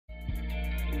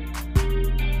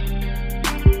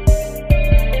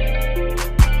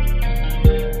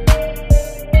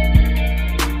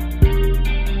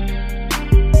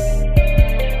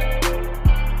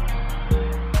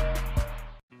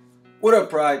What up,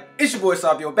 Pride? It's your boy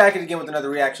Esaveo, back again with another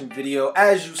reaction video.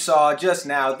 As you saw just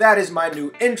now, that is my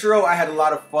new intro. I had a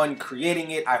lot of fun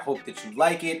creating it. I hope that you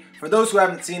like it. For those who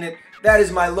haven't seen it, that is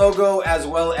my logo, as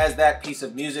well as that piece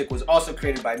of music was also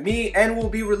created by me and will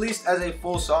be released as a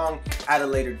full song at a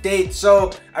later date.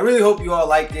 So I really hope you all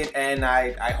liked it, and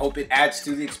I hope it adds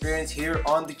to the experience here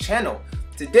on the channel.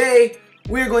 Today,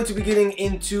 we're going to be getting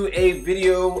into a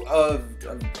video of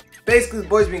basically the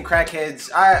boys being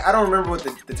crackheads. I don't remember what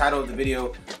the title of the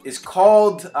video is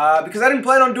called because I didn't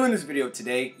plan on doing this video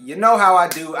today. You know how I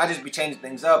do. I just be changing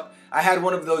things up. I had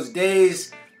one of those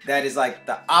days that is like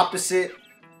the opposite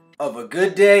of a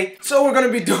good day. So we're going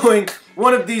to be doing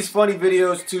one of these funny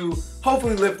videos to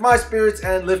hopefully lift my spirits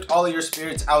and lift all of your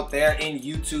spirits out there in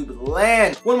YouTube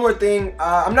land. One more thing,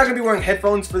 I'm not going to be wearing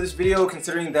headphones for this video,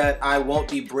 considering that I won't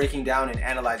be breaking down and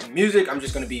analyzing music. I'm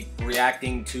just going to be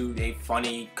reacting to a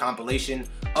funny compilation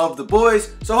of the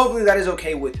boys. So hopefully that is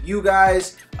okay with you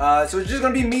guys. So it's just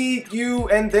going to be me, you,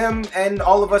 and them, and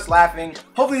all of us laughing.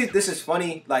 Hopefully this is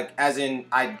funny, like as in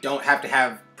I don't have to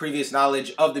have previous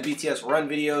knowledge of the BTS run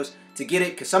videos to get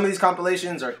it, because some of these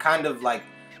compilations are kind of like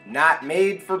not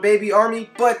made for baby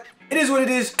army, but it is what it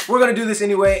is. We're gonna do this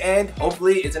anyway, and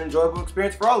hopefully it's an enjoyable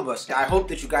experience for all of us. I hope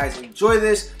that you guys enjoy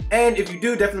this, and if you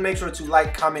do, definitely make sure to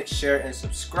like, comment, share, and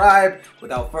subscribe.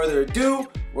 Without further ado,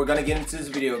 we're gonna get into this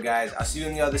video, guys. I'll see you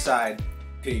on the other side.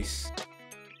 Peace.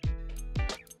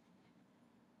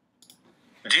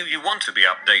 Do you want to be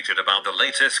updated about the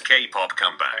latest K-pop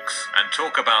comebacks and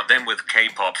talk about them with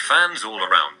K-pop fans all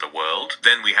around the world?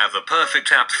 Then we have the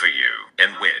perfect app for you.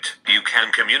 In Wit, you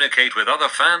can communicate with other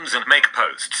fans and make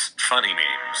posts, funny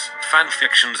memes, fan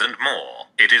fictions, and more.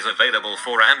 It is available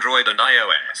for Android and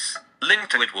iOS. Link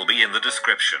to it will be in the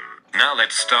description. Now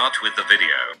let's start with the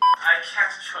video. I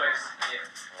can't choose. Yeah.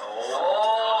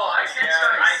 Oh, I can't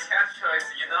choose,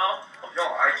 you know? Yo,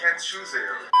 I can't choose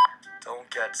it. Don't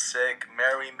get sick,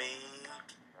 marry me.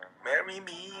 Marry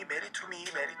me, marry to me,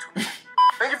 marry to me.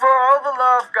 Thank you for all the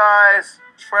love, guys.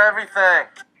 For everything.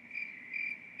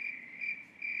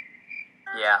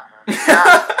 Yeah.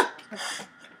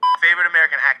 Favorite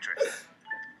American actress.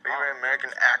 Favorite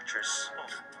American actress.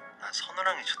 난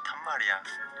선우랑이 좋단 말이야.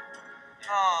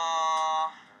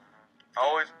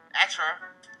 Always actor.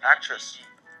 Actress.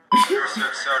 We're so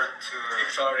excited to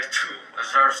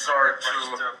watch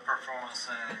the performance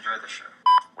and enjoy the show.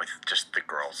 With just the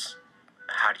girls,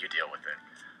 how do you deal with it?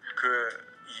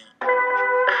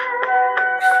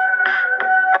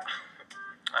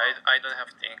 I don't have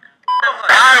to think. I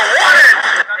want it!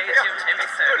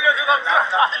 재밌어요.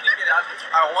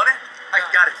 I want it? I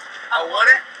got it. I want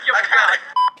it? I got it.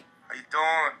 How you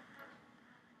doing?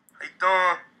 How you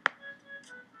doing?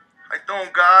 How you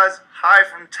doing, guys? Hi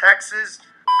from Texas.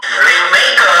 They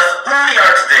make us who we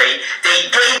are today. They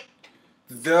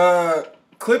The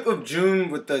clip of June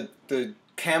with the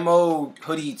camo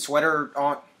hoodie sweater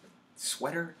on,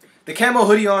 the camo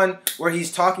hoodie on, where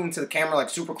he's talking to the camera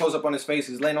like super close up on his face,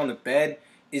 he's laying on the bed,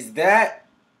 is that,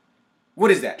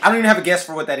 what is that? I don't even have a guess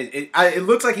for what that is. It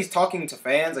looks like he's talking to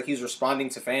fans, like he's responding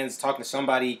to fans, talking to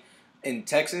somebody in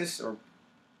Texas, or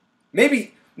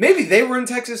maybe they were in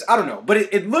Texas, I don't know, but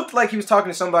it looked like he was talking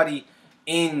to somebody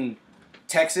in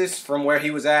Texas from where he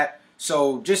was at.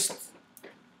 So just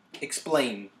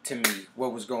explain to me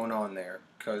what was going on there,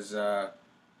 because a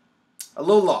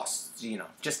little lost, you know,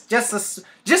 just a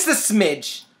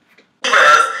smidge.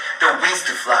 the wings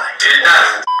to fly.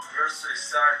 We're so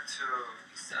excited to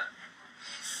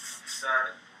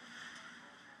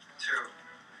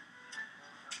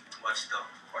watch the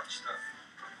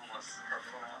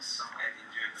performance and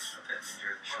enjoy the show.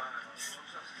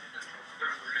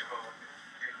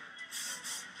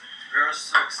 We're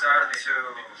so excited to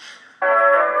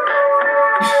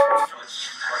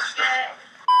watch the.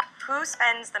 Who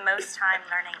spends the most time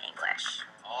learning English?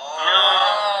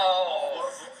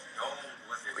 Oh.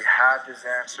 We had this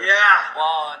answer. Yeah.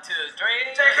 1, 2,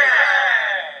 3.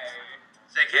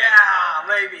 JK. Yeah,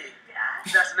 maybe.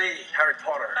 Yeah. That's me. Harry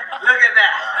Potter. Look at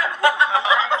that.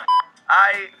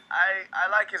 I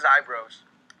like his eyebrows.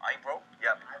 Eyebrow?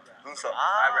 Yep. Lunso.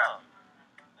 Eyebrow.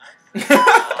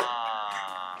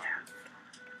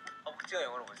 복지가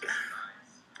영어로 뭐지?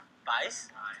 Dice?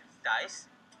 Dice?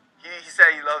 He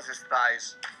said he loves his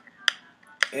thighs.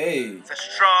 Hey. It's a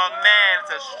strong man.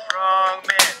 It's a strong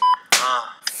man.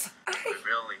 I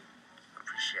really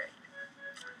appreciate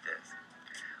this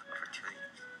opportunity.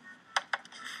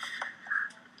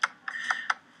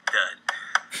 Done.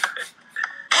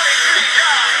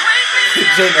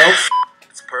 J-Nope.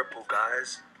 It's purple,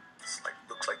 guys. It's like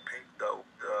looks like pink though.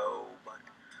 But...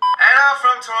 And I'm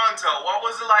from Toronto. What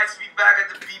was it like to be back at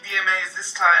the BBMAs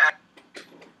this time?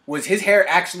 was his hair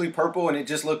actually purple and it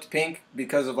just looked pink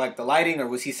because of like the lighting, or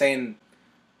was he saying?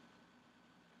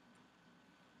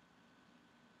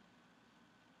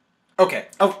 Okay.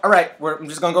 Oh, all right. I'm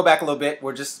just gonna go back a little bit.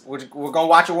 We're gonna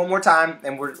watch it one more time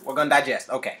and we're gonna digest.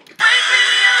 Okay.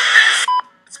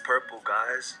 It's purple,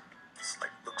 guys. It's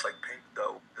like looks like pink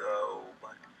though.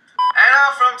 And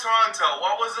I'm from Toronto.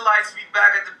 What was it like to be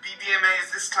back at the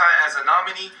BBMAs this time as a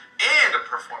nominee and a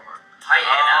performer? Hi,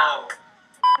 Anna.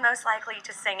 Most likely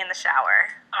to sing in the shower.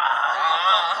 1,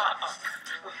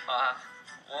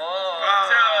 2,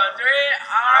 3,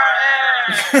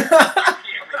 RM.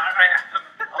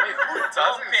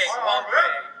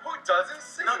 Who doesn't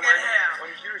sing Look at him.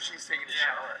 when he or she's taking a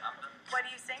shower? What do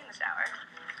you sing in the shower?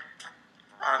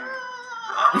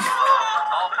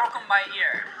 Oh, broken my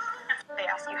ear. They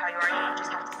ask you how you are, you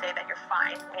just have to say that you're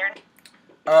fine. When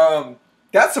you're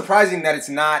That's surprising that it's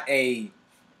not a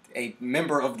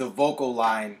member of the vocal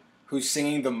line who's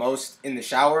singing the most in the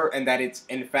shower, and that it's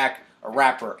in fact a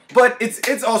rapper. But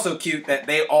it's also cute that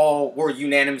they all were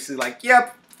unanimously like,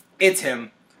 yep, it's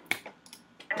him.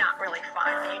 not really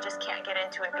fun. You just can't get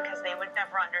into it because they would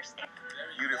never understand.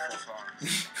 Beautiful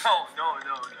songs. No.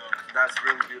 That's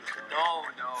really beautiful.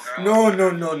 No.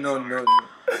 No.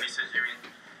 Lisa, Jimmy.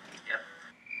 Yep.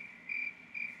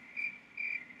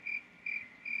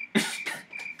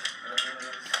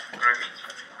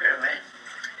 Grammy.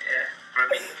 Yeah.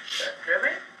 Grammy?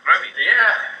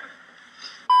 Yeah.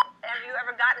 Have you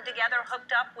ever gotten together,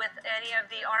 hooked up with any of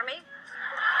the army?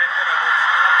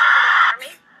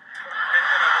 Army?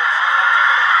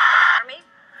 Army?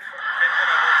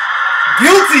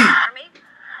 Guilty! Army?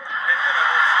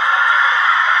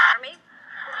 Army?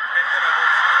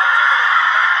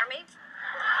 Army?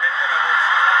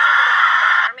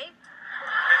 Army?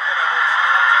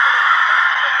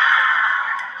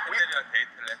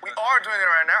 We are doing it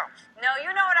right now. No,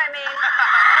 you know what I mean.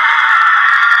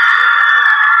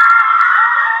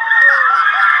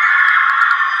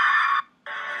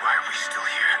 Why are we still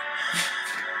here?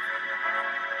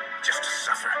 Just to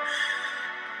suffer.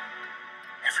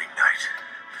 Every night.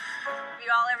 Have you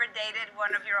all ever dated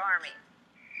one of your army?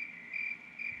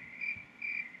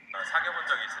 사귀어본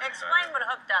적이 있으니까. Explain what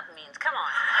hooked up means. Come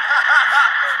on.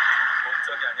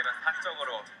 본적이 아니라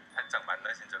사적으로 살짝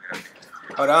만나신 적이라도 있는지.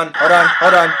 Hold on.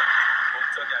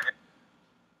 본적이 아니라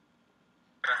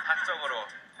사적으로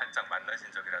살짝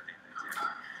만나신 적이라도 있는지.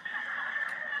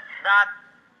 Not.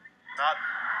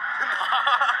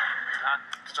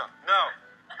 그죠? No.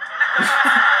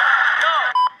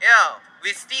 Yeah,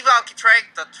 with Steve Aoki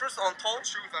track, The Truth Untold.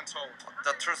 Truth untold.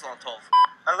 The Truth Untold.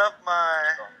 I love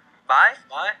my... Bye?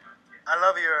 I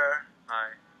love your...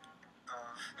 Hi.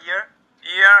 ear.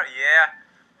 Yeah.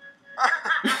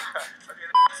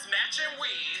 Snatching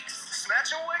wigs.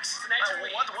 Snatching wigs? Snatching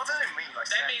wigs. What does it mean? Like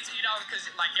That means, because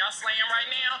like y'all slaying right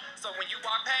now, so when you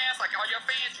walk past, like all your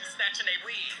fans, you snatching their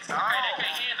wigs. Okay, they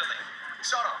can't handle it.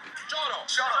 Shut up.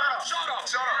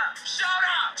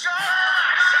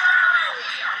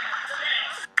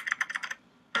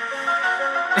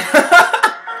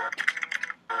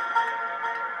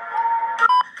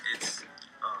 It's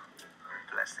a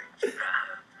blessing.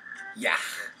 Yeah.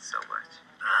 So much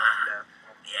love.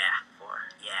 For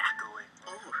doing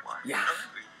what Yeah.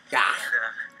 we Yeah. love.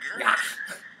 Yeah.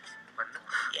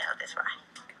 Yeah, that's right.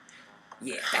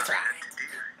 Yeah, that's right.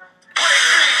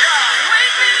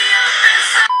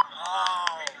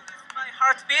 Oh, my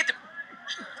heartbeat.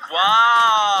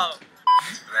 Wow.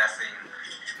 Blessing.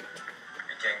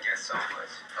 We can get so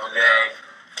much. Okay.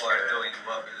 For doing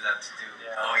what we love to do.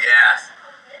 Oh yes.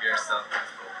 You're so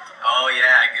beautiful. Oh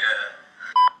yeah, good.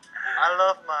 I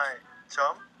love my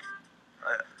chum.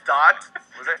 Dot.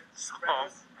 Was it?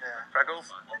 Yeah.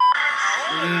 Freckles.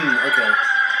 Okay.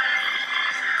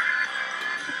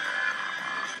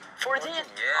 14?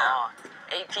 Yeah.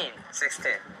 18.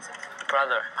 16.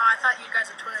 Brother. Oh, I thought you guys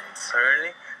were twins.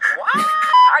 Early? What?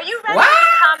 Are you ready What? to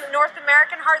become North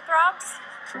American heartthrobs?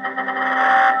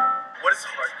 What is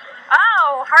heart?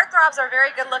 Oh, heartthrobs are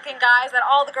very good-looking guys that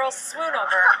all the girls swoon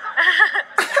over.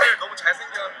 너무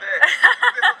잘생겼는데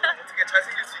한국에서도 어떻게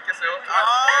잘생길 수 있겠어요?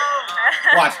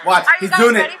 Watch. Are you He's guys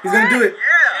doing ready it. for He's gonna it? do it.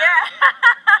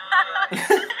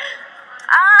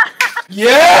 Yeah.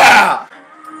 Yeah!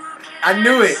 I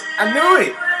knew it.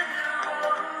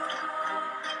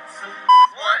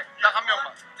 딱 한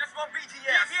명만. Just one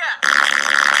BTS. BTS.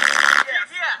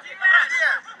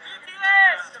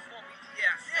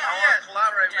 I want to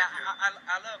collaborate with you.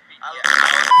 I love BTS.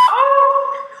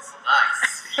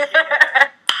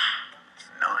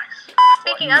 Nice.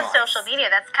 Speaking of social media,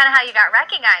 that's kind of how you got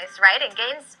recognized, right? And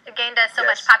gained so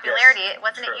much popularity.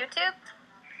 Wasn't it YouTube?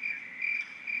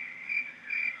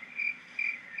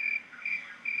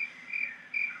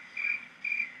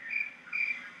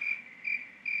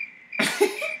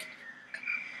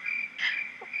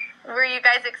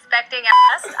 guys expecting?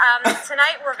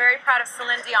 Tonight we're very proud of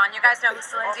Celine Dion. You guys know who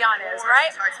Celine Dion is,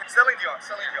 right? Celine Dion.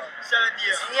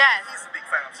 Yes. He's a big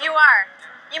fan of You are.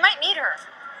 You might meet her.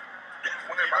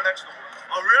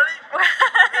 Oh, really?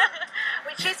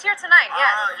 She's here tonight.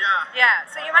 Yes. Yeah. Yeah.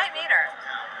 So you might meet her.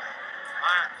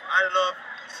 I love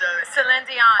Celine. Celine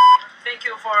Dion. Thank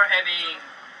you for having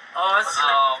us. We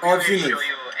Oh, will genius. show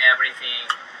you everything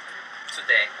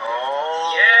today.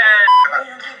 Oh. Yeah.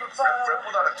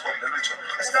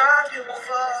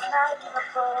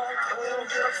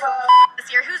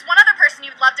 This year, who's one other person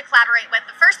you'd love to collaborate with?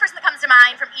 The first person that comes to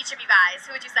mind from each of you guys.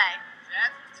 Who would you say?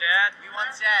 Jet, we want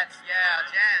Jet. Yeah,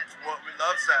 Jet. Well, we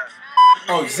love Zach.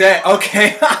 Oh, Zed.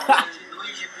 Okay. How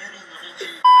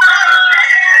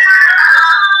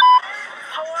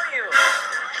are you?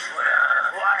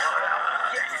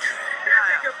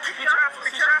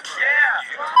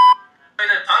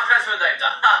 저희는 방탄소년단입니다.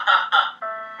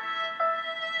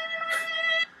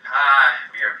 Hi,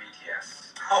 we are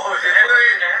BTS.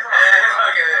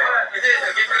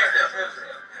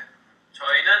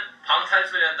 저희는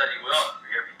방탄소년단이고요.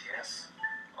 We are BTS.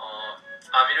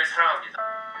 아미를 사랑합니다.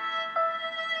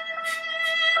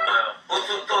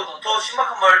 더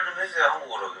심각한 말 좀 해주세요,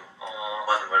 한국어로.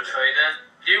 맞는 말.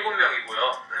 저희는 7명이고요.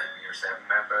 네, we are 7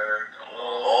 member.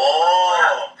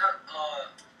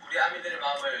 우리 아미들의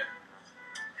마음을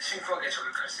심쿵하게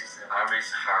저격할 수 있어요.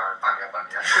 Army's hard. 빵야.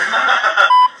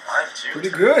 I'm June.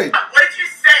 Pretty good. What did you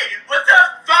say? What the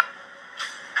fuck?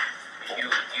 You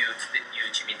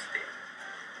지민 today.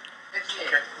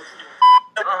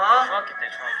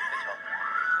 정확했대.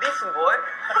 Listen, boy.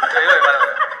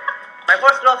 My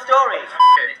first love story.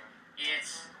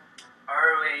 It's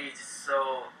always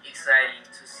so exciting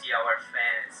to see our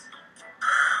fans.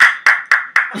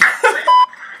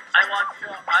 I want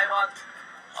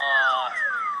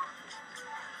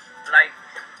like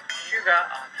sugar.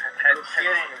 The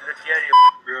theory.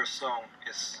 Your song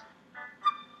is.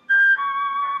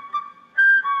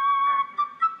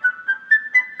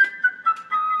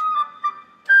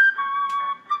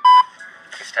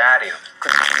 Stadium.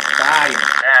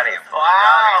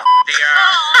 Wow. They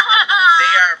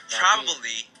are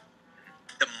probably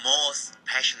the most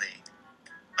passionate.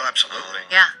 Oh, absolutely.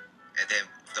 Yeah. And then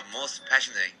the most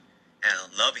passionate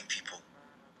and loving people.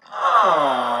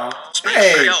 Aww.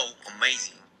 Hey. So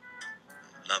amazing.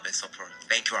 Love and support.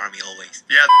 Thank you, Army, always.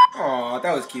 Yeah. Aw,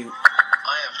 that was cute.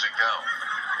 I have to go.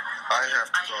 I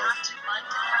have to go.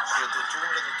 그래도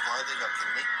조금이라도 도와야 되지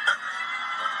않겠니?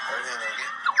 얼마나게?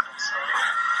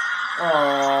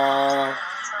 Aww.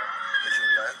 Would you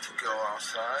like to go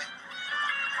outside?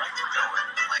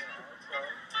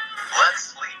 Let's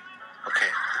sleep.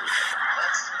 Okay.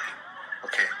 Let's sleep.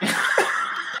 Okay.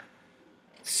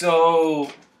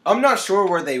 So, I'm not sure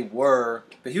where they were,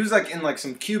 but he was like in like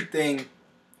some cube thing,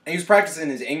 and he was practicing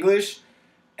his English,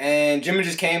 and Jimin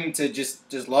just came to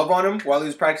just love on him while he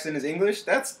was practicing his English.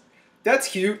 That's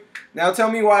cute. Now tell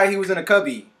me why he was in a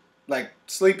cubby, like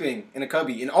sleeping in a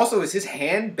cubby, and also is his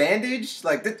hand bandaged?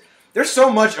 Like there's so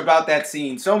much about that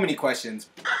scene, so many questions.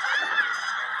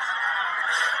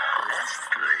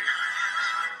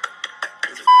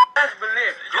 Can't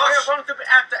believe you're going to be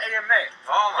after AMA.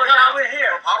 But now we're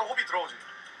here. 바로 호비 들어오지.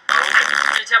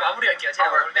 제가 마무리할게요.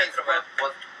 Thanks for us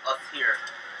here.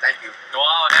 Thank you.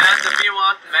 Wow, and we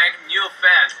want to make new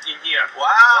fans in here.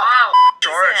 Wow.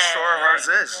 Sure. Where's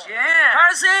this? Yeah.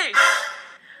 Percy,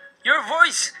 your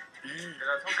voice. She's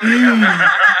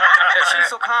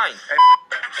so kind.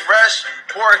 Fresh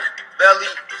pork belly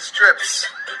strips.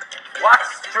 What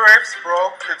strips,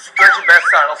 bro? It's special best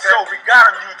side. Okay. So we got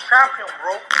a new champion,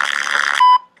 bro.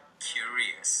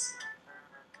 Curious.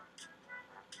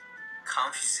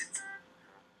 Confused.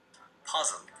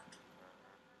 Puzzled.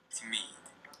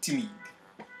 Timid.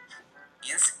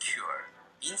 Insecure.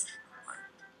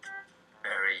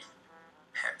 Very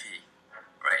happy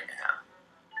right now.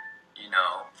 You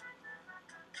know,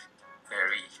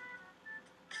 very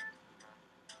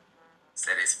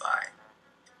satisfied.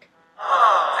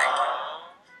 Thank you.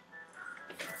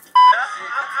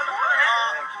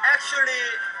 Actually,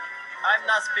 I'm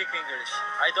not speaking English.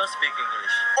 I don't speak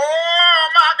English. Oh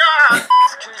my God!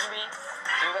 Excuse me.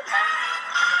 Do you got time?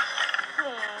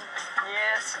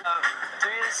 Yes. Do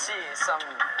you see some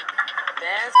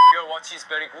dance? Your watch is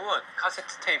very good.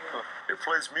 Cassette tape. It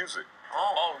plays music.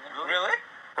 Oh, really?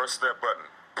 Press that button.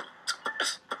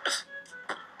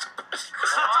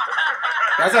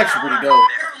 That's actually pretty dope.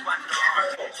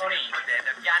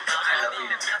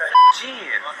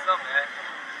 Gene. What's up, man?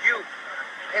 You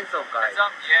handsome guy. What's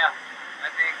up? Yeah. I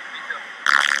think me too.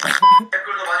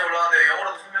 댓글도 많이 올라왔는데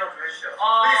영어로도 설명 좀 해주시죠.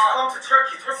 Please come to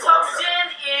Turkey.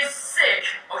 Turkey is sick,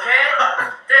 okay?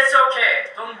 That's okay.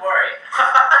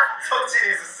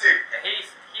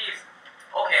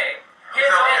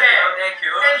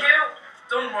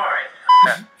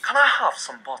 Can I have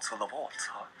some bottle of water?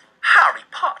 Harry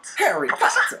Potter. Harry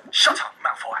Professor, Potter. shut up,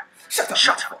 Malfoy. Shut up,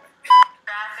 Shut Malfoy. up.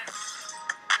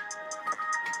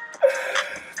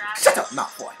 Shut up,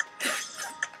 Malfoy.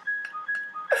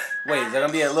 Wait, is there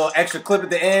gonna be a little extra clip at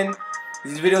the end?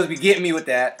 These videos be getting me with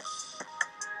that.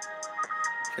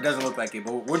 It doesn't look like it,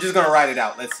 but we're just gonna write it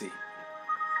out. Let's see.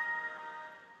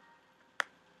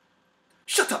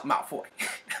 Shut up, Malfoy.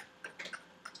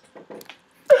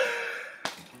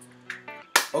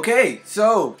 Okay,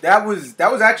 so that was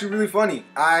actually really funny.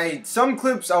 Some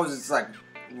clips I was just like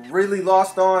really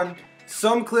lost on.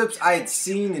 Some clips I had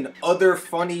seen in other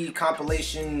funny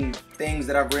compilation things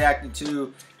that I've reacted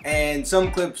to, and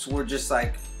some clips were just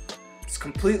like it's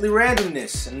completely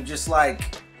randomness and just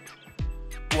like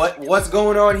what's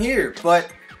going on here.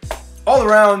 But all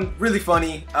around really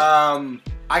funny.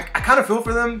 I kind of feel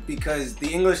for them because the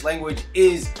English language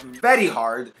is very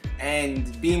hard,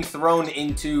 and being thrown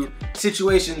into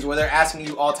situations where they're asking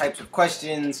you all types of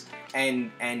questions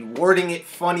and wording it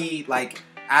funny, like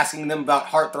asking them about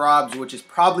heartthrobs, which is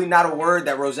probably not a word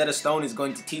that Rosetta Stone is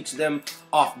going to teach them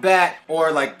off bat,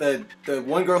 or like the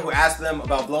one girl who asked them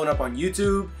about blowing up on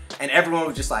YouTube, and everyone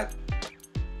was just like,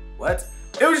 what?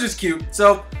 It was just cute.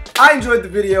 So I enjoyed the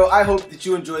video. I hope that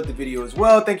you enjoyed the video as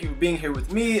well. Thank you for being here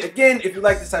with me. Again, if you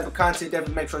like this type of content,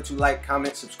 definitely make sure to like,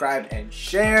 comment, subscribe, and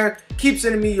share. Keep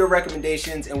sending me your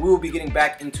recommendations, and we will be getting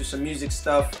back into some music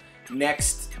stuff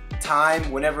next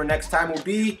time, whenever next time will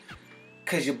be,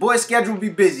 because your boy's schedule will be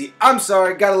busy. I'm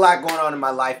sorry, got a lot going on in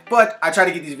my life, but I try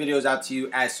to get these videos out to you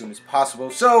as soon as possible.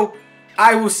 So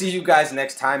I will see you guys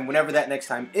next time, whenever that next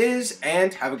time is,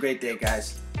 and have a great day,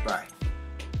 guys. Bye.